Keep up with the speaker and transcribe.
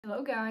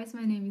Hello guys,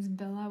 my name is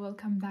Bella.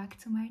 Welcome back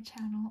to my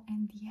channel,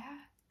 and yeah,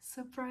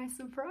 surprise,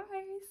 surprise,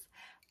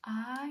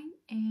 I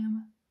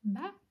am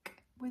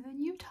back with a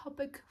new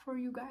topic for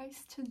you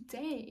guys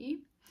today,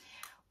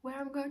 where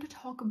I'm going to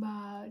talk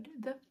about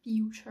the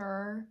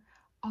future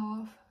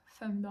of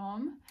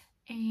femdom,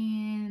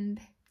 and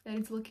that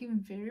it's looking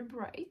very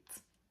bright.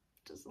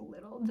 Just a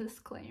little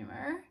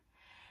disclaimer.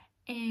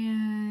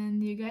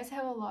 And you guys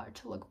have a lot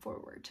to look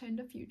forward to in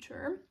the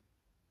future.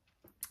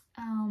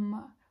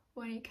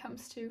 When it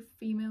comes to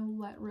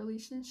female-led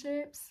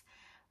relationships,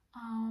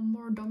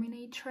 more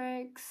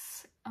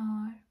dominatrix,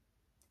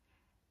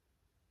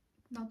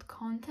 not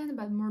content,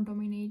 but more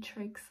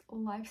dominatrix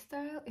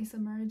lifestyle is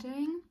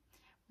emerging.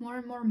 More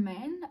and more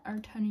men are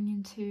turning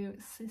into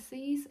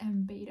sissies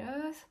and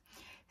betas,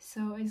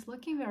 so it's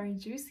looking very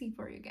juicy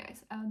for you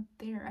guys out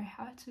there, I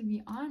have to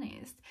be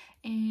honest.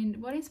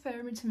 And what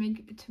inspired me to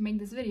make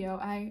this video,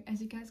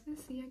 as you guys can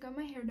see, I got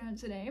my hair done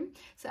today.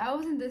 So I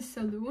was in this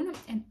salon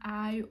and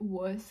I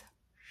was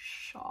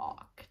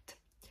shocked.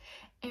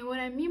 And what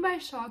I mean by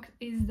shocked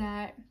is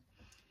that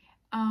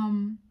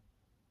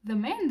the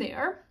men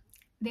there,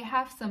 they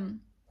have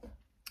some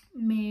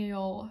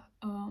male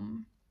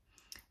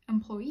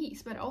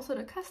employees, but also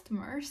the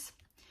customers,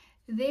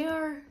 they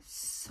are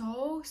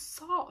so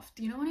soft,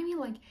 you know what I mean?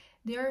 Like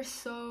they're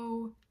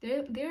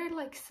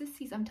like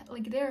sissies.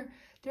 Like they're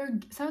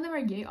some of them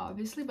are gay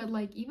obviously, but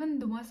like even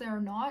the ones that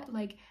are not,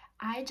 like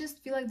I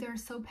just feel like they're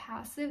so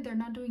passive. They're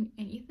not doing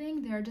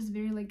anything. They're just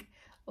very like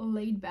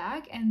laid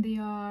back, and they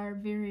are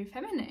very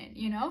feminine,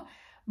 you know?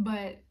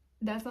 But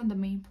that's not the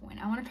main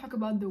point. I want to talk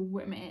about the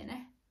women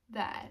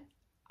that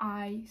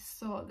I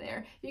saw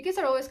there. You guys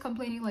are always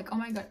complaining like, oh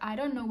my god, I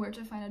don't know where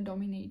to find a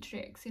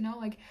dominatrix, you know?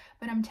 Like,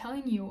 but I'm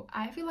telling you,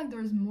 I feel like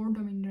there's more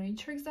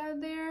dominatrix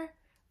out there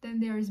than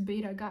there is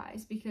beta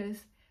guys,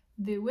 because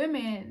the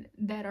women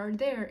that are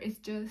there is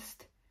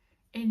just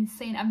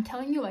insane. I'm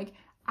telling you, like,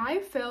 I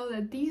felt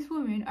that these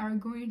women are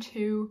going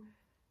to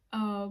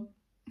how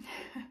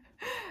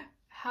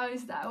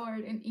is that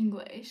word in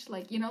English?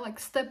 Like, you know, like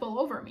step all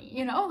over me,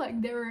 you know?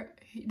 Like they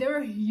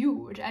were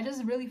huge. I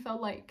just really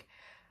felt like,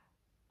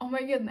 oh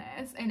my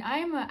goodness. And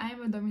I'm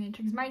a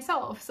dominatrix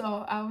myself,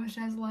 so I was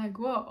just like,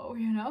 whoa,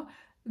 you know?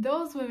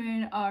 Those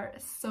women are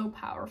so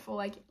powerful.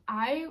 Like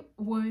I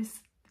was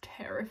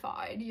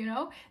terrified, you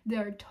know?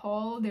 They're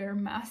tall, they're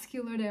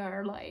muscular,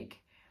 they're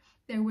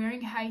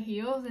wearing high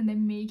heels and they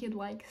make it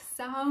like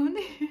sound,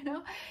 you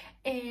know?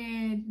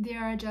 And they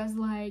are just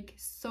like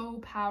so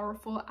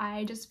powerful.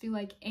 I just feel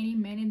like any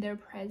man in their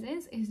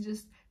presence is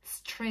just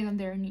straight on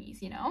their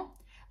knees, you know?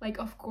 Like,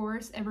 of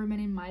course, every man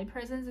in my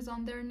presence is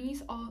on their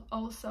knees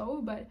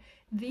also, but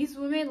these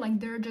women, like,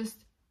 they're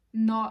just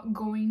not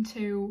going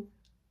to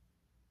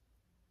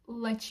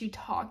let you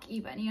talk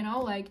even, you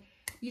know? Like,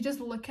 you just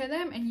look at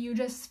them and you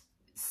just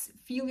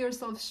feel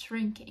yourself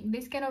shrinking.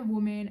 These kind of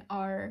women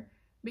are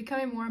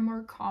becoming more and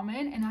more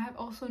common, and I have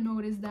also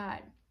noticed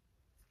that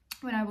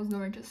when I was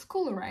going to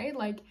school, right?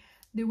 Like,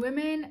 the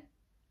women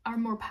are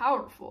more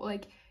powerful,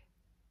 like,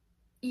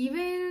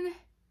 even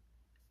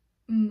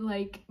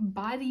like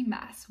body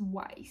mass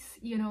wise,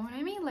 you know what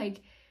I mean?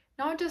 Like,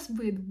 not just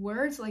with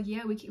words, like,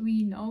 yeah,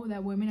 we know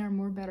that women are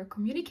more better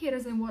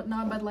communicators and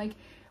whatnot, but like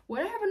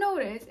what I have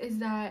noticed is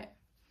that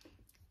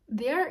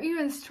they're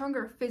even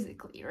stronger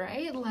physically,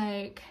 right?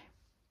 Like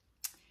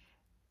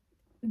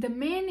the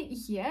men,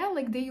 yeah,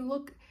 like they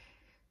look,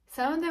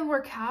 some of them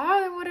work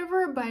out and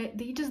whatever, but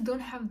they just don't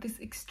have this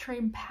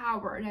extreme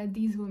power that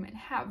these women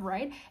have,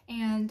 right?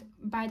 And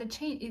by the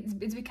change,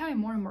 it's becoming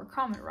more and more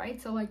common,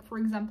 right? So like, for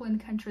example, in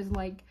countries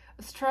like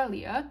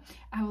Australia,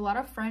 I have a lot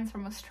of friends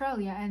from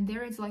Australia, and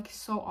there it's like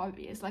so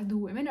obvious, like the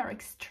women are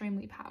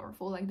extremely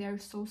powerful, like they're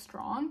so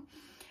strong,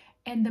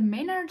 and the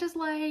men are just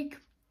like,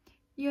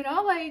 you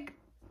know, like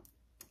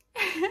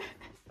I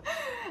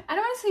don't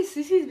want to say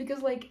sissies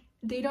because like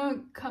they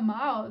don't come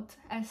out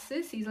as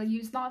sissies, like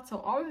it's not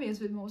so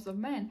obvious with most of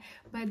men,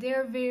 but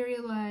they're very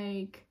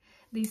like,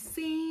 they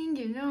sing,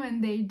 you know,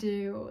 and they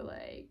do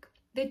like,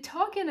 they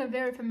talk in a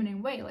very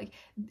feminine way. Like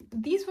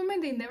these women,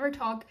 they never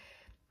talk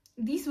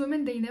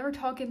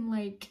in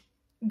like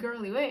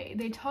girly way.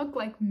 They talk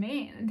like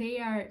men. They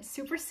are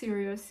super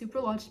serious,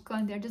 super logical,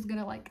 and they're just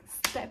gonna like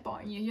step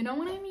on you, you know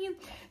what I mean?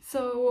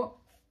 So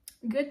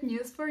good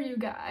news for you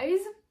guys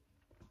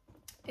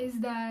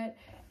is that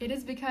it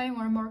is becoming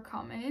more and more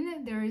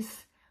common. There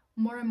is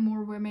more and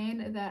more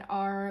women that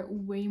are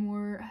way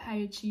more high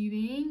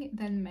achieving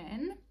than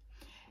men,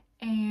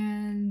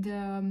 and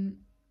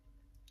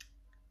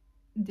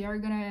they're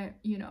gonna,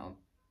 you know,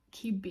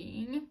 keep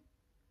being.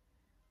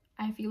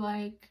 I feel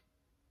like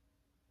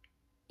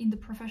in the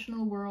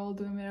professional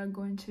world, women are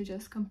going to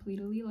just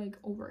completely like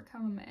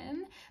overcome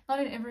men. Not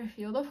in every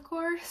field, of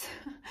course.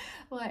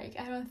 Like,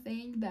 I don't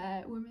think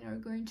that women are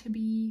going to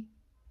be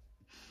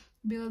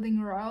building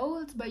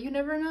roads, but you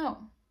never know,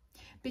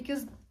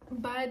 because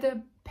by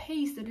the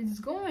pace that it's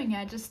going,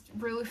 I just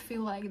really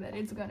feel like that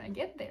it's gonna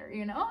get there,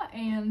 you know?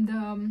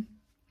 And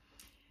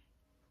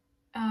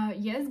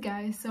Yes,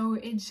 guys, so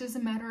it's just a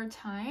matter of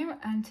time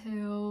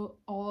until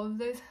all of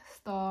this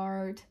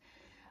start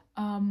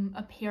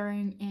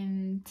appearing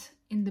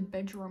in the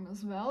bedroom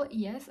as well.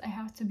 Yes, I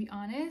have to be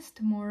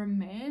honest, more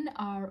men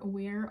are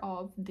aware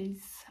of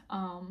this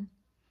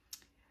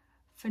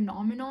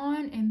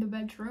phenomenon in the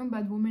bedroom,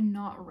 but women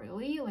not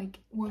really. Like,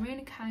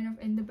 women kind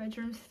of in the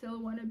bedroom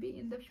still want to be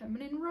in the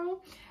feminine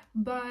role,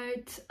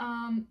 but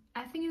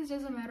I think it's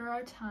just a matter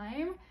of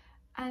time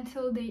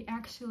until they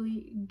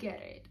actually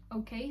get it.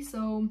 Okay,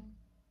 so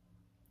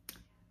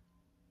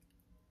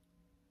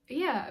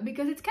yeah,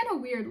 because it's kind of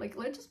weird, like,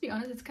 let's just be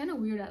honest, it's kind of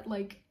weird that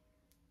like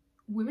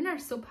women are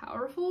so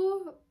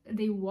powerful,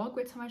 they walk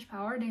with so much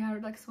power, they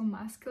are like so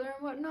muscular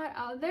and whatnot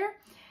out there,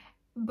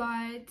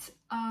 but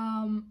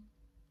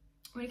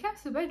when it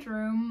comes to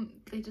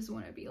bedroom, they just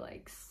want to be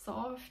like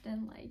soft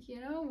and like, you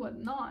know,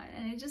 whatnot,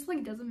 and it just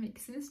like doesn't make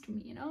sense to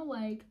me, you know,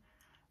 like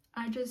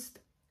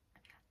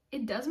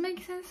it does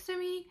make sense to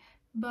me,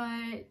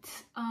 but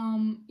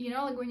you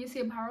know, like when you see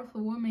a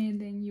powerful woman,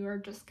 then you are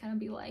just kind of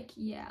be like,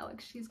 yeah, like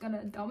she's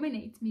gonna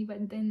dominate me,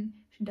 but then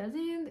she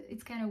doesn't.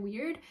 It's kind of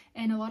weird,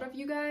 and a lot of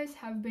you guys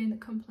have been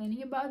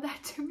complaining about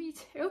that to me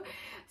too.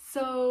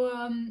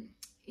 So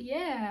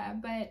yeah,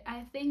 but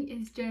I think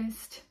it's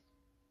just,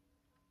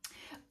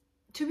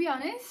 to be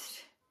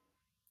honest,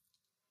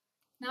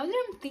 now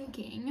that I'm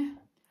thinking,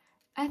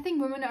 I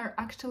think women are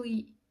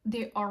actually,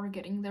 they are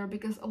getting there,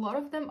 because a lot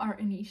of them are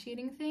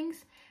initiating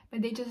things,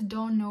 but they just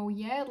don't know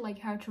yet like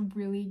how to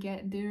really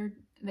get there,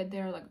 that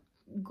they're like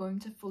going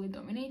to fully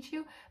dominate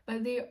you,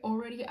 but they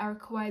already are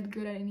quite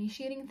good at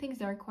initiating things,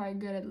 they're quite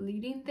good at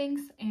leading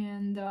things,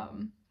 and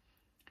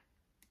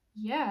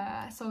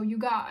yeah, so you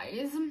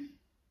guys,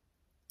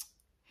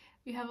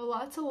 we have a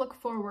lot to look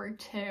forward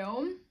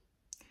to,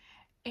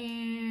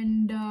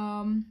 and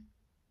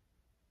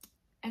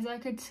as I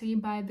could see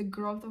by the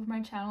growth of my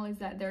channel, is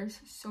that there's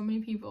so many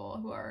people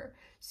who are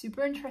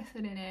super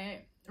interested in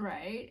it,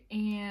 right?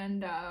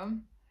 And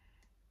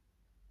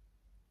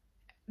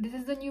this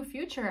is the new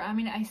future. I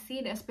mean, I see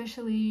it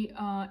especially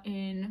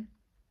in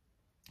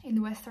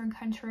Western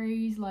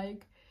countries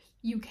like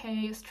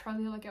UK,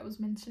 Australia, like I was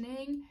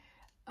mentioning.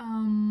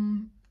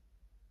 Men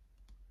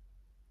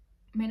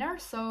are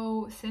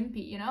so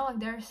simpy, you know, like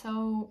they're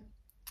so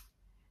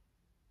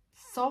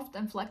soft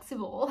and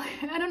flexible.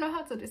 I don't know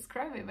how to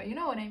describe it, but you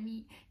know what I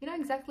mean. You know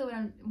exactly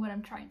what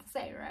I'm trying to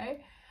say,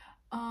 right?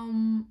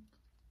 And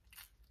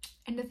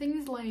the thing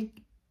is,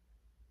 like,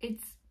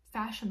 it's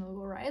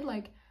fashionable, right?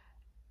 Like,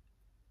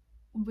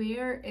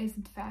 where is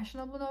it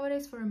fashionable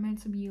nowadays for a man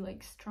to be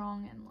like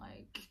strong and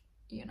like,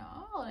 you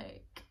know,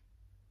 like,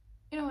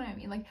 you know what I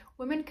mean? Like,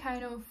 women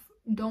kind of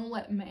don't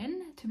let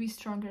men to be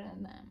stronger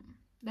than them.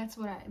 That's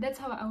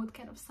how I would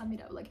kind of sum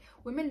it up. Like,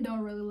 women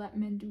don't really let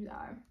men do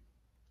that.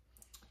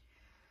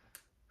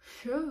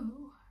 So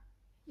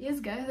yes,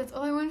 guys, that's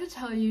all I wanted to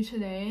tell you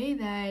today,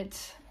 that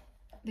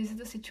this is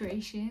the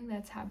situation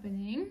that's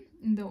happening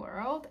in the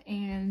world,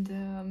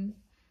 and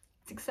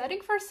it's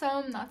exciting for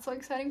some, not so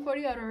exciting for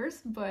the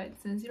others, but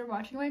since you're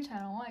watching my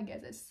channel, I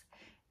guess it's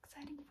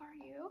exciting for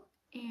you.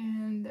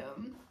 And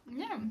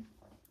yeah,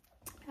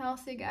 I'll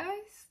see you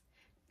guys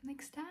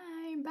next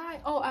time.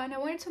 Bye. Oh, and I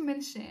wanted to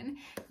mention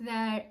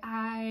that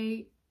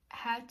I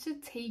had to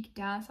take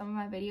down some of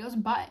my videos,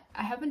 but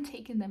I haven't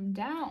taken them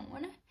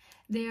down.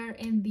 They are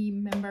in the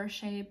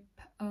membership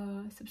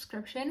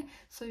subscription,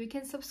 so you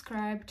can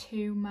subscribe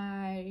to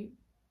my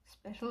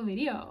special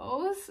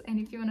videos, and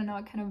if you want to know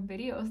what kind of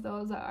videos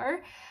those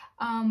are,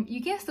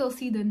 you can still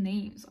see the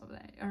names of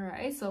them. All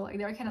right, so like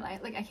they're kind of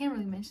like I can't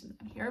really mention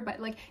them here, but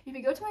like if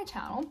you go to my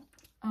channel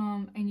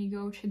and you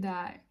go to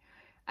that,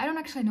 I don't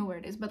actually know where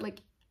it is, but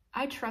like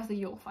I trust that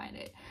you'll find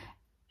it,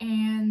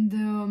 and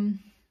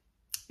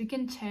you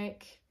can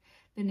check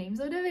the names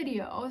of the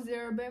videos.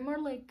 They're a bit more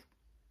like,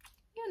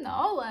 you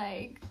know,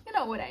 like, you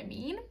know what I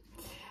mean.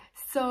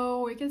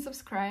 So you can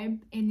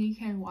subscribe and you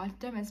can watch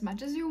them as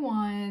much as you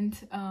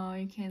want.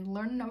 You can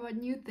learn about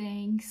new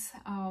things,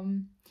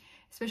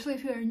 especially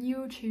if you are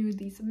new to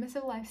the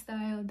submissive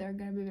lifestyle. They're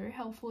gonna be very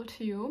helpful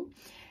too.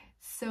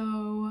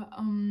 So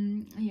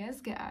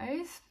yes,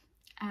 guys,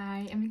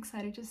 I am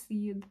excited to see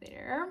you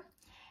there,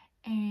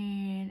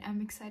 and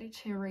I'm excited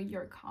to read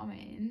your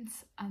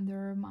comments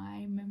under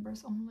my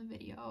members only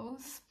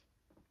videos,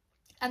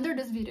 under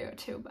this video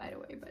too, by the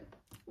way, but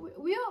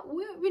we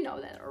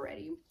know that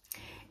already.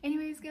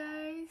 Anyways,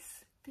 guys,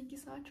 thank you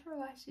so much for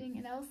watching,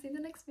 and I'll see you in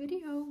the next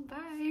video.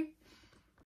 Bye.